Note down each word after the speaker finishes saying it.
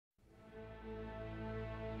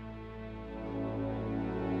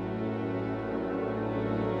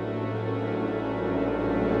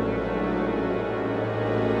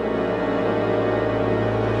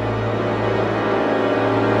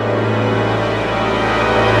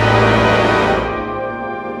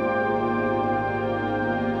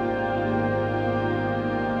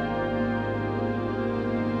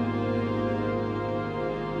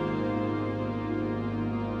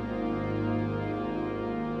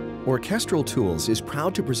Orchestral Tools is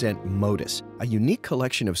proud to present Modus, a unique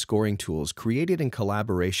collection of scoring tools created in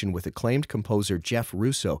collaboration with acclaimed composer Jeff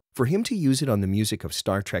Russo for him to use it on the music of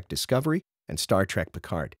Star Trek Discovery and Star Trek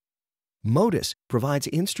Picard. Modus provides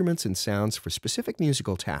instruments and sounds for specific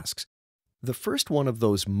musical tasks. The first one of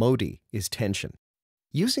those modi is tension.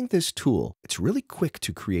 Using this tool, it's really quick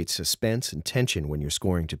to create suspense and tension when you're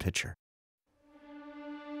scoring to picture.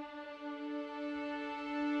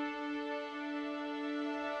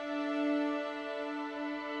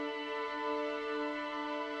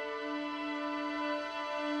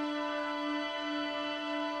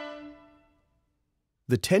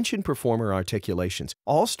 The tension performer articulations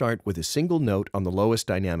all start with a single note on the lowest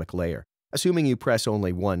dynamic layer, assuming you press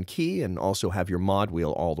only one key and also have your mod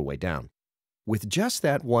wheel all the way down. With just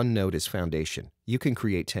that one note as foundation, you can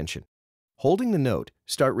create tension. Holding the note,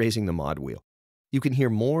 start raising the mod wheel. You can hear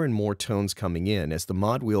more and more tones coming in as the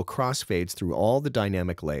mod wheel crossfades through all the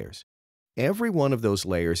dynamic layers. Every one of those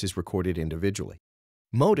layers is recorded individually.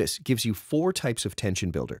 Modus gives you 4 types of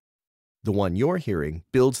tension builder. The one you're hearing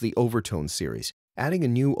builds the overtone series, adding a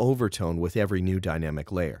new overtone with every new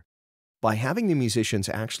dynamic layer. By having the musicians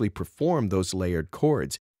actually perform those layered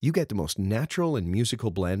chords, you get the most natural and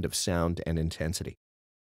musical blend of sound and intensity.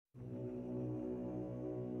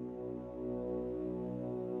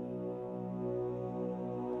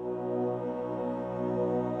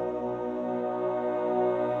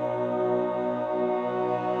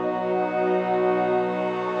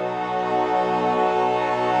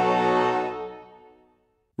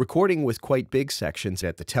 Recording with quite big sections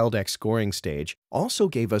at the Teldec scoring stage also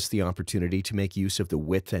gave us the opportunity to make use of the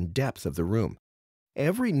width and depth of the room.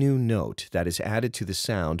 Every new note that is added to the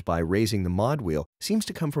sound by raising the mod wheel seems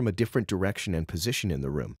to come from a different direction and position in the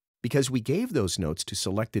room, because we gave those notes to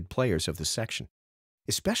selected players of the section.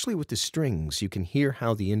 Especially with the strings, you can hear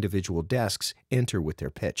how the individual desks enter with their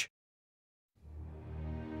pitch.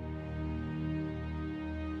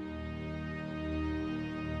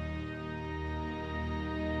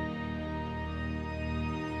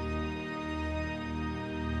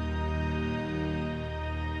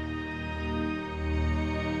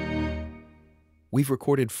 We've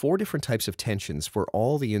recorded 4 different types of tensions for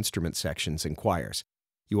all the instrument sections and choirs.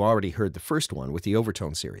 You already heard the first one with the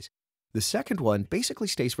overtone series. The second one basically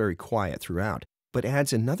stays very quiet throughout, but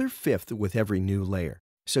adds another fifth with every new layer,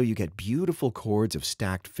 so you get beautiful chords of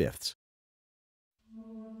stacked fifths.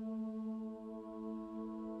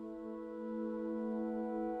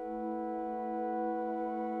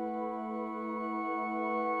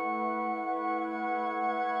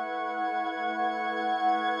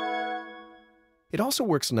 It also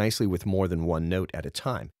works nicely with more than one note at a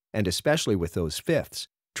time, and especially with those fifths.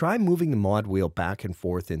 Try moving the mod wheel back and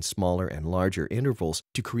forth in smaller and larger intervals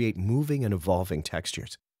to create moving and evolving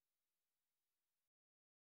textures.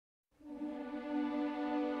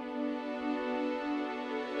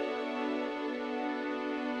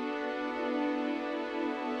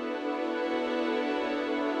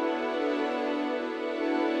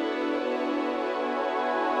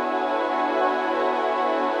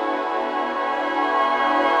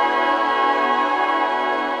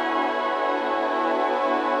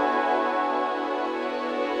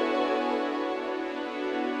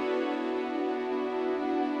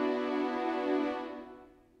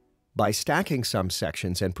 By stacking some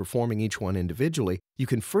sections and performing each one individually, you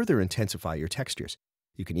can further intensify your textures.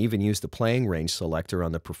 You can even use the playing range selector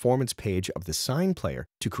on the performance page of the sign player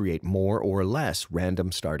to create more or less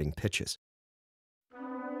random starting pitches.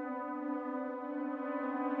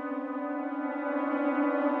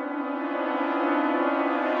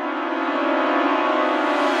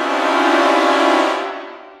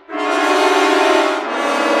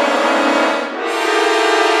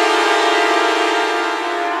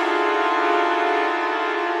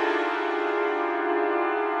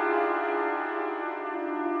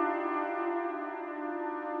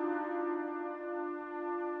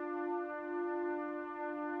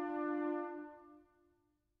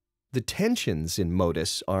 The tensions in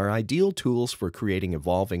Modus are ideal tools for creating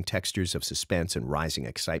evolving textures of suspense and rising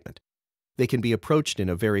excitement. They can be approached in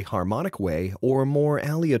a very harmonic way or more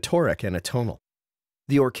aleatoric and atonal.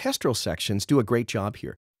 The orchestral sections do a great job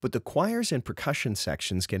here, but the choirs and percussion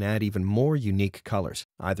sections can add even more unique colors,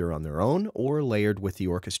 either on their own or layered with the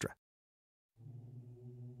orchestra.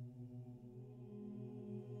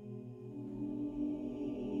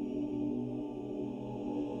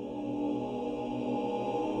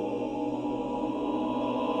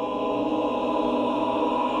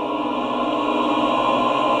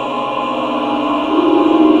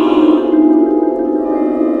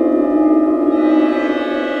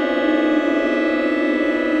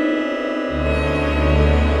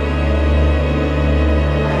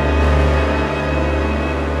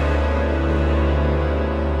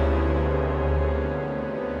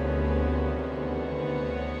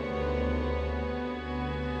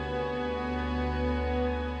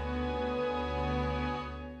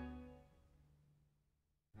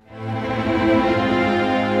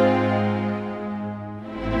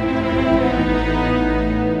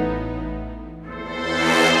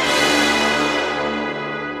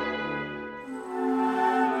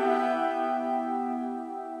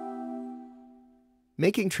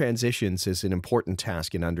 Making transitions is an important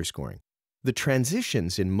task in underscoring. The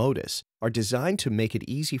transitions in Modus are designed to make it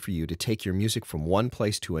easy for you to take your music from one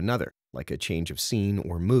place to another, like a change of scene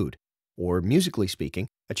or mood, or musically speaking,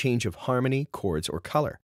 a change of harmony, chords, or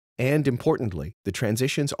color. And importantly, the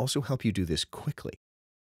transitions also help you do this quickly.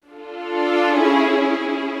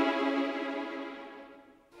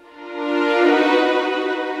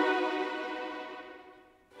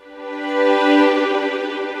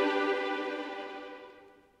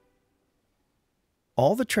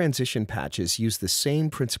 All the transition patches use the same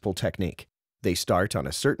principal technique. They start on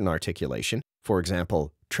a certain articulation, for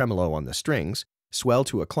example, tremolo on the strings, swell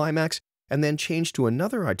to a climax, and then change to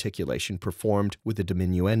another articulation performed with a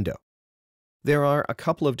diminuendo. There are a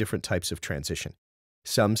couple of different types of transition.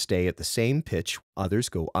 Some stay at the same pitch, others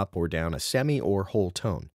go up or down a semi or whole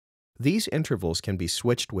tone. These intervals can be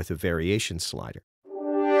switched with a variation slider.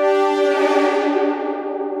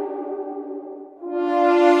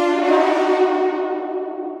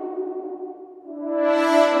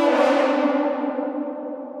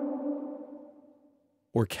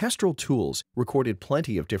 Orchestral Tools recorded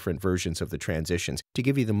plenty of different versions of the transitions to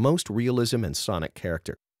give you the most realism and sonic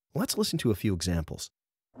character. Let's listen to a few examples.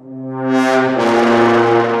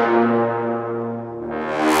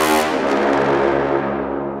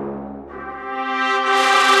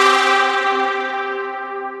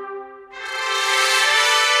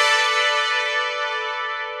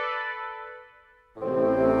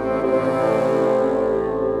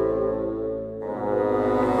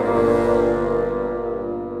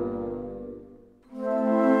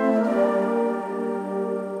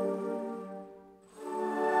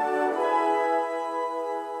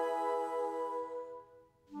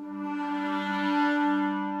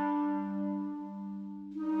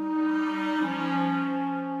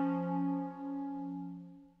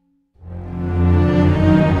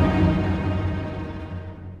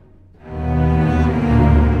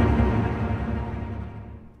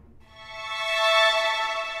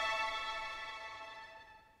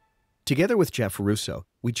 Together with Jeff Russo,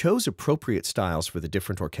 we chose appropriate styles for the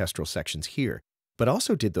different orchestral sections here, but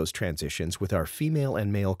also did those transitions with our female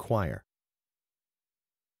and male choir.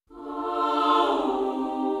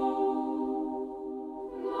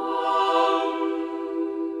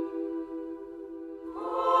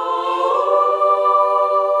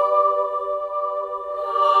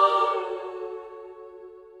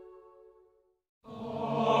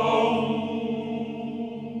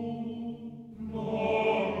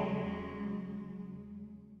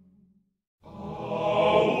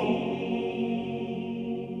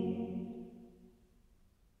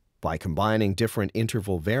 By combining different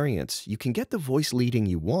interval variants, you can get the voice leading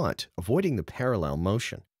you want, avoiding the parallel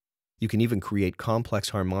motion. You can even create complex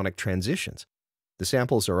harmonic transitions. The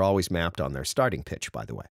samples are always mapped on their starting pitch, by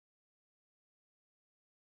the way.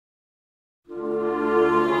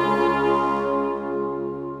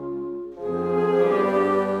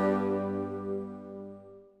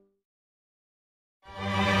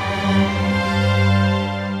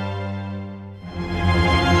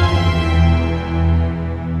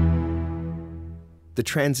 The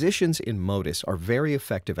transitions in Modus are very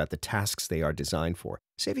effective at the tasks they are designed for,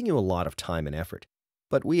 saving you a lot of time and effort.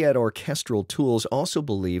 But we at Orchestral Tools also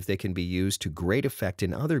believe they can be used to great effect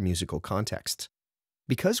in other musical contexts.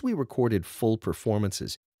 Because we recorded full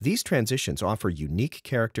performances, these transitions offer unique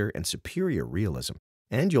character and superior realism,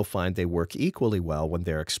 and you'll find they work equally well when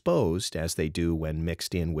they're exposed as they do when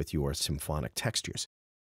mixed in with your symphonic textures.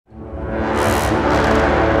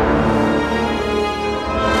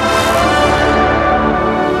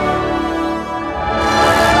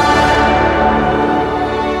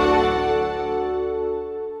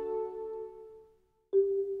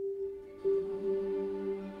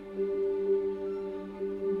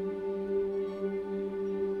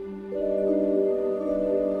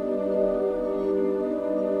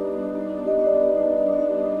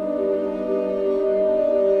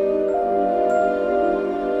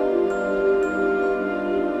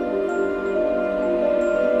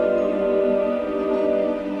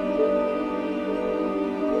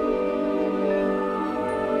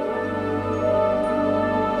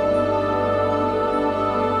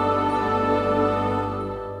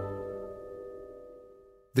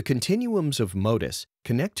 The continuums of Modus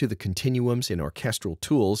connect to the continuums in Orchestral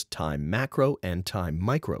Tools' time macro and time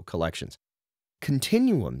micro collections.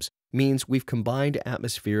 Continuums means we've combined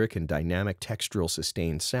atmospheric and dynamic textural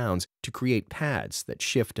sustained sounds to create pads that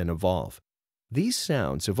shift and evolve. These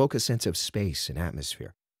sounds evoke a sense of space and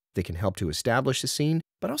atmosphere. They can help to establish a scene,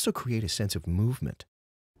 but also create a sense of movement.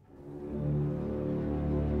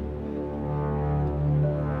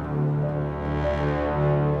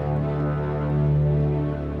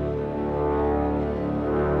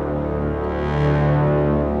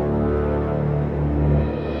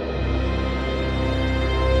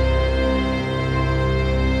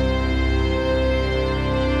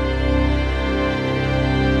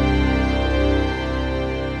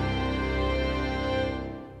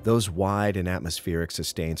 Those wide and atmospheric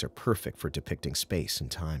sustains are perfect for depicting space and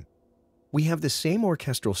time. We have the same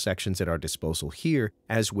orchestral sections at our disposal here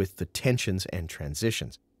as with the tensions and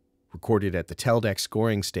transitions. Recorded at the tel deck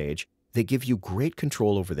scoring stage, they give you great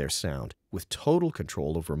control over their sound, with total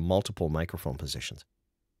control over multiple microphone positions.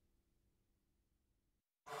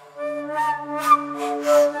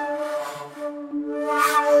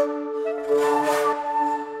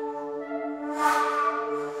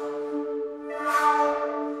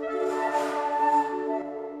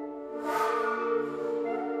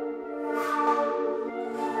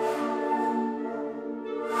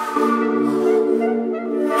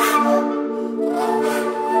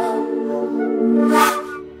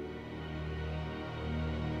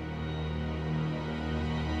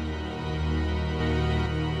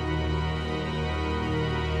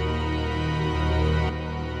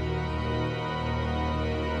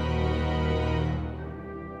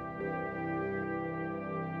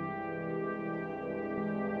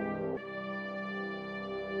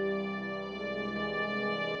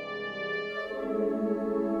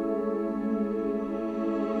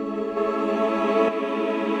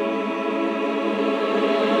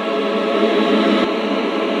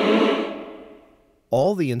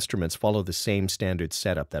 All the instruments follow the same standard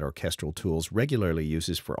setup that Orchestral Tools regularly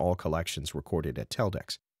uses for all collections recorded at tel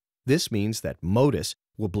decks. This means that Modus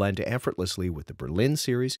will blend effortlessly with the Berlin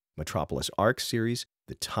series, Metropolis Arc series,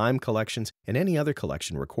 the Time collections, and any other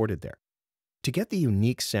collection recorded there. To get the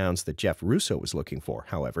unique sounds that Jeff Russo was looking for,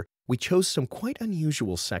 however, we chose some quite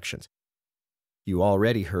unusual sections. You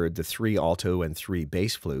already heard the 3 alto and 3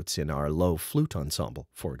 bass flutes in our low flute ensemble,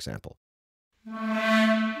 for example.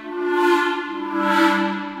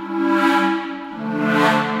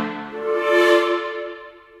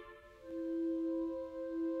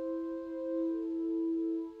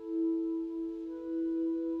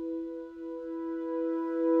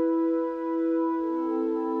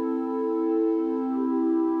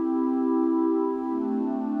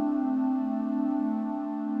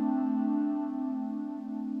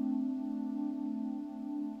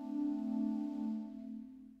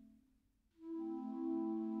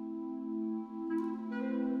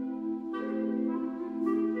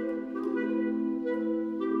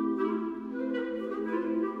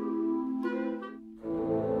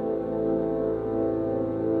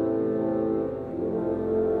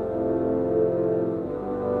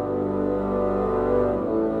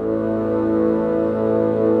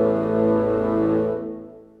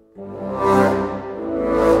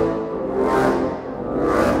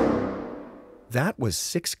 That was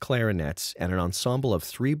 6 clarinets and an ensemble of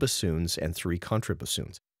 3 bassoons and 3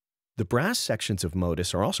 contrabassoons. The brass sections of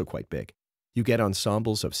Modus are also quite big. You get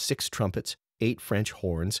ensembles of 6 trumpets, 8 French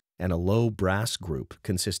horns, and a low brass group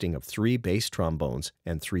consisting of 3 bass trombones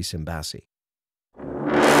and 3 cymbassi.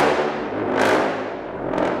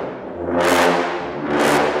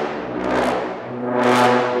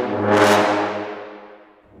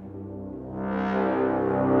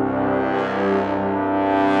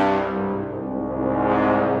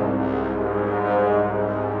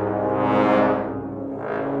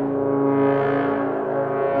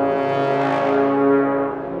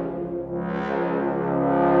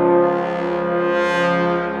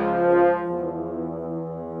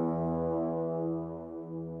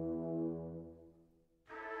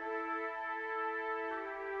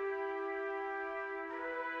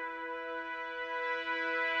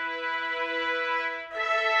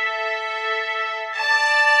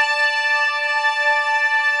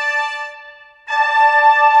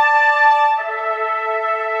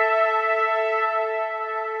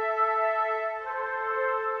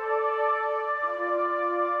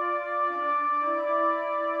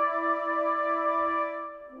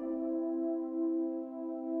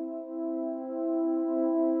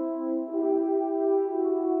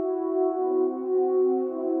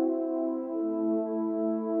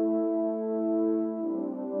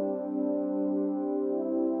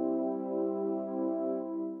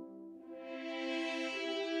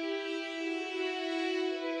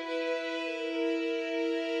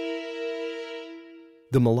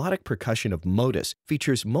 The melodic percussion of Modus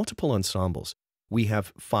features multiple ensembles. We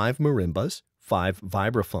have 5 marimbas, 5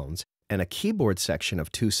 vibraphones, and a keyboard section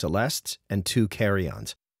of 2 celestes and 2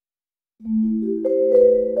 carillons.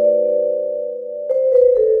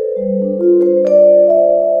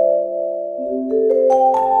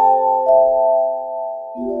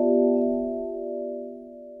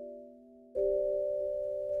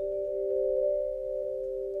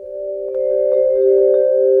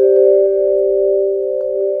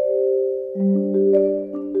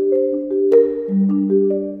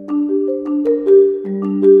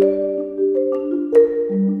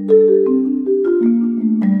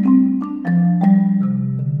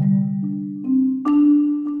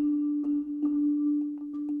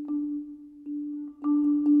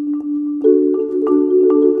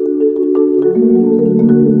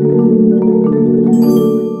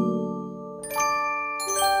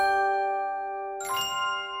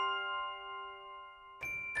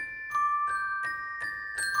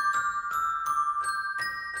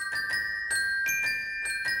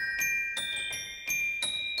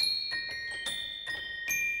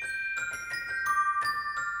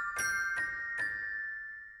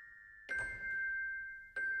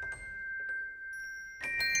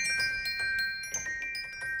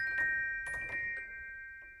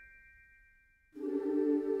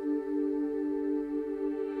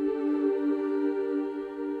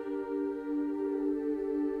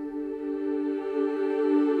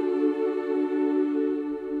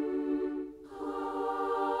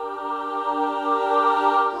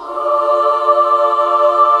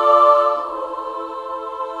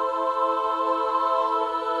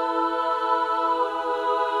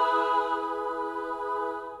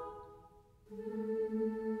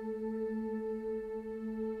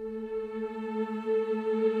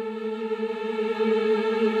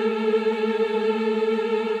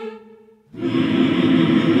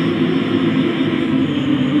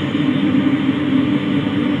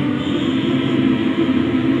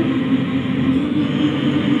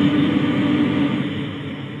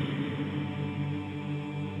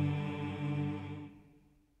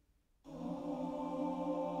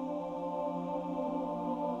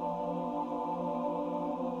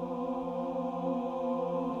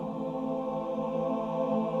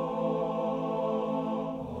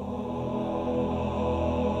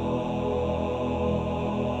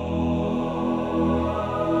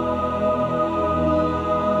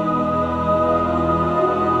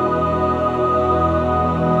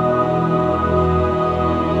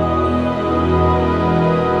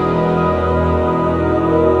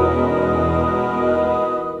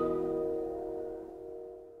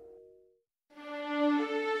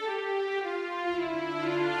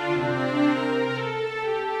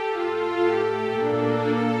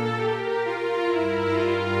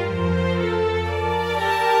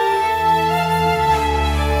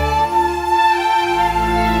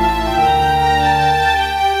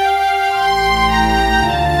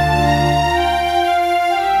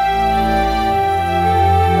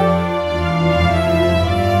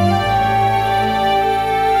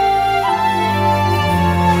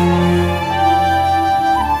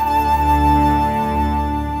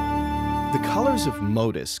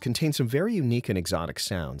 Modus contains some very unique and exotic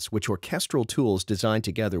sounds, which orchestral tools designed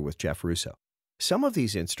together with Jeff Russo. Some of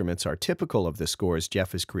these instruments are typical of the scores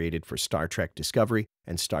Jeff has created for Star Trek Discovery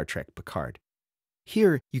and Star Trek Picard.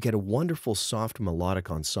 Here, you get a wonderful soft melodic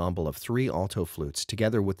ensemble of 3 alto flutes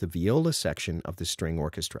together with the viola section of the string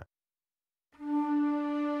orchestra.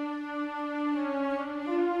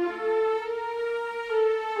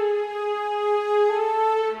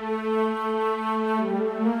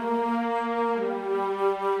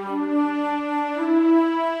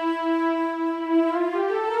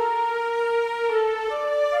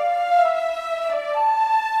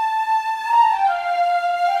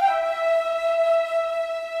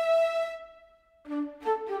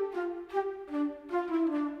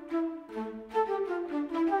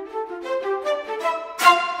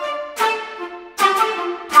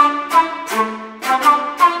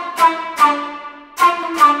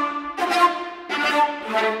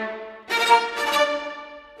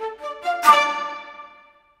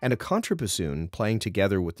 And a contrabassoon playing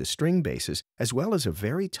together with the string basses, as well as a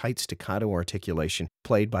very tight staccato articulation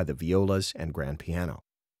played by the violas and grand piano.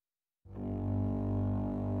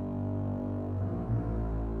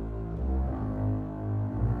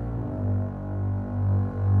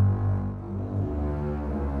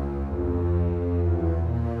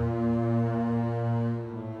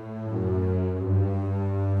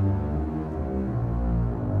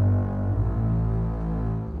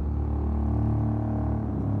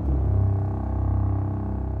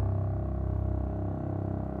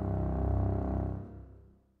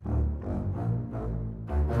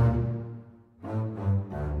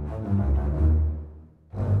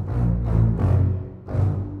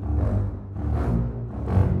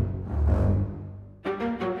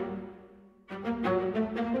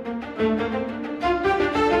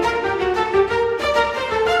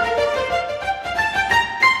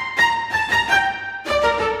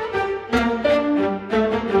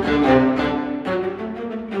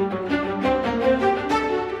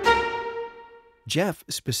 Jeff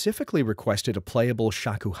specifically requested a playable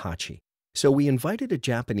shakuhachi, so we invited a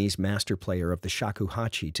Japanese master player of the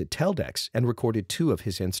shakuhachi to Teldex and recorded 2 of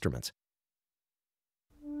his instruments.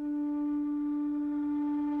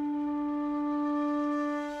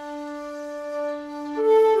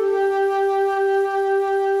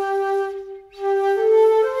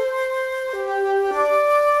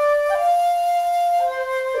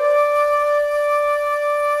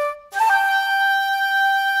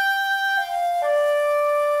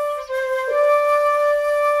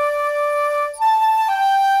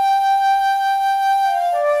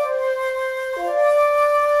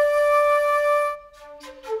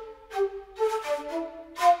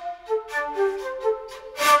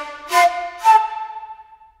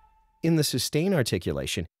 In the sustain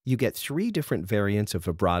articulation, you get 3 different variants of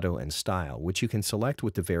vibrato and style, which you can select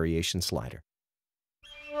with the variation slider.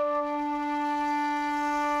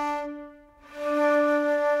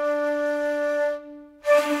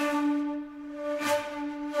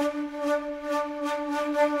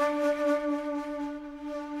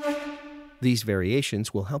 These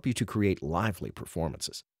variations will help you to create lively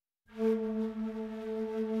performances.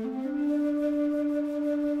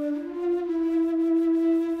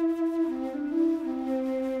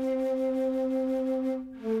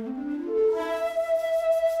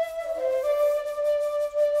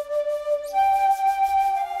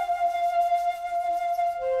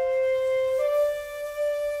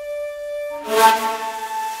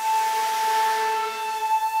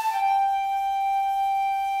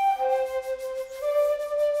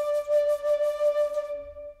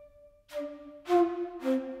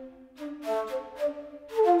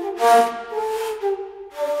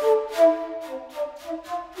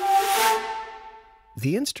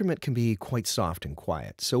 The instrument can be quite soft and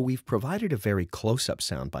quiet, so we've provided a very close-up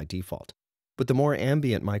sound by default. But the more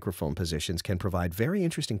ambient microphone positions can provide very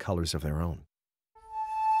interesting colors of their own.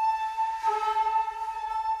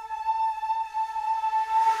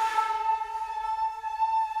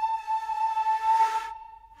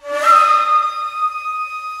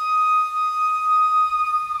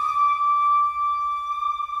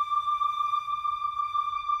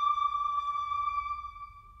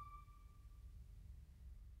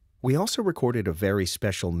 We also recorded a very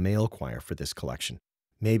special male choir for this collection.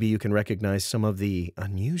 Maybe you can recognize some of the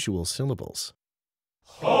unusual syllables.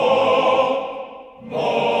 Love,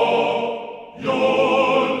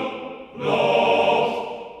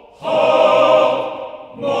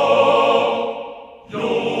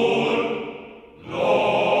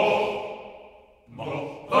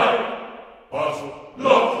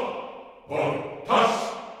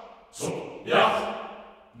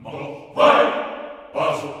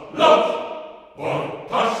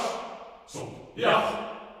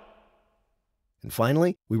 And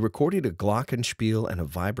finally, we recorded a glockenspiel and a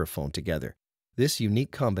vibraphone together. This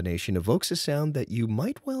unique combination evokes a sound that you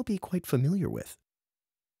might well be quite familiar with.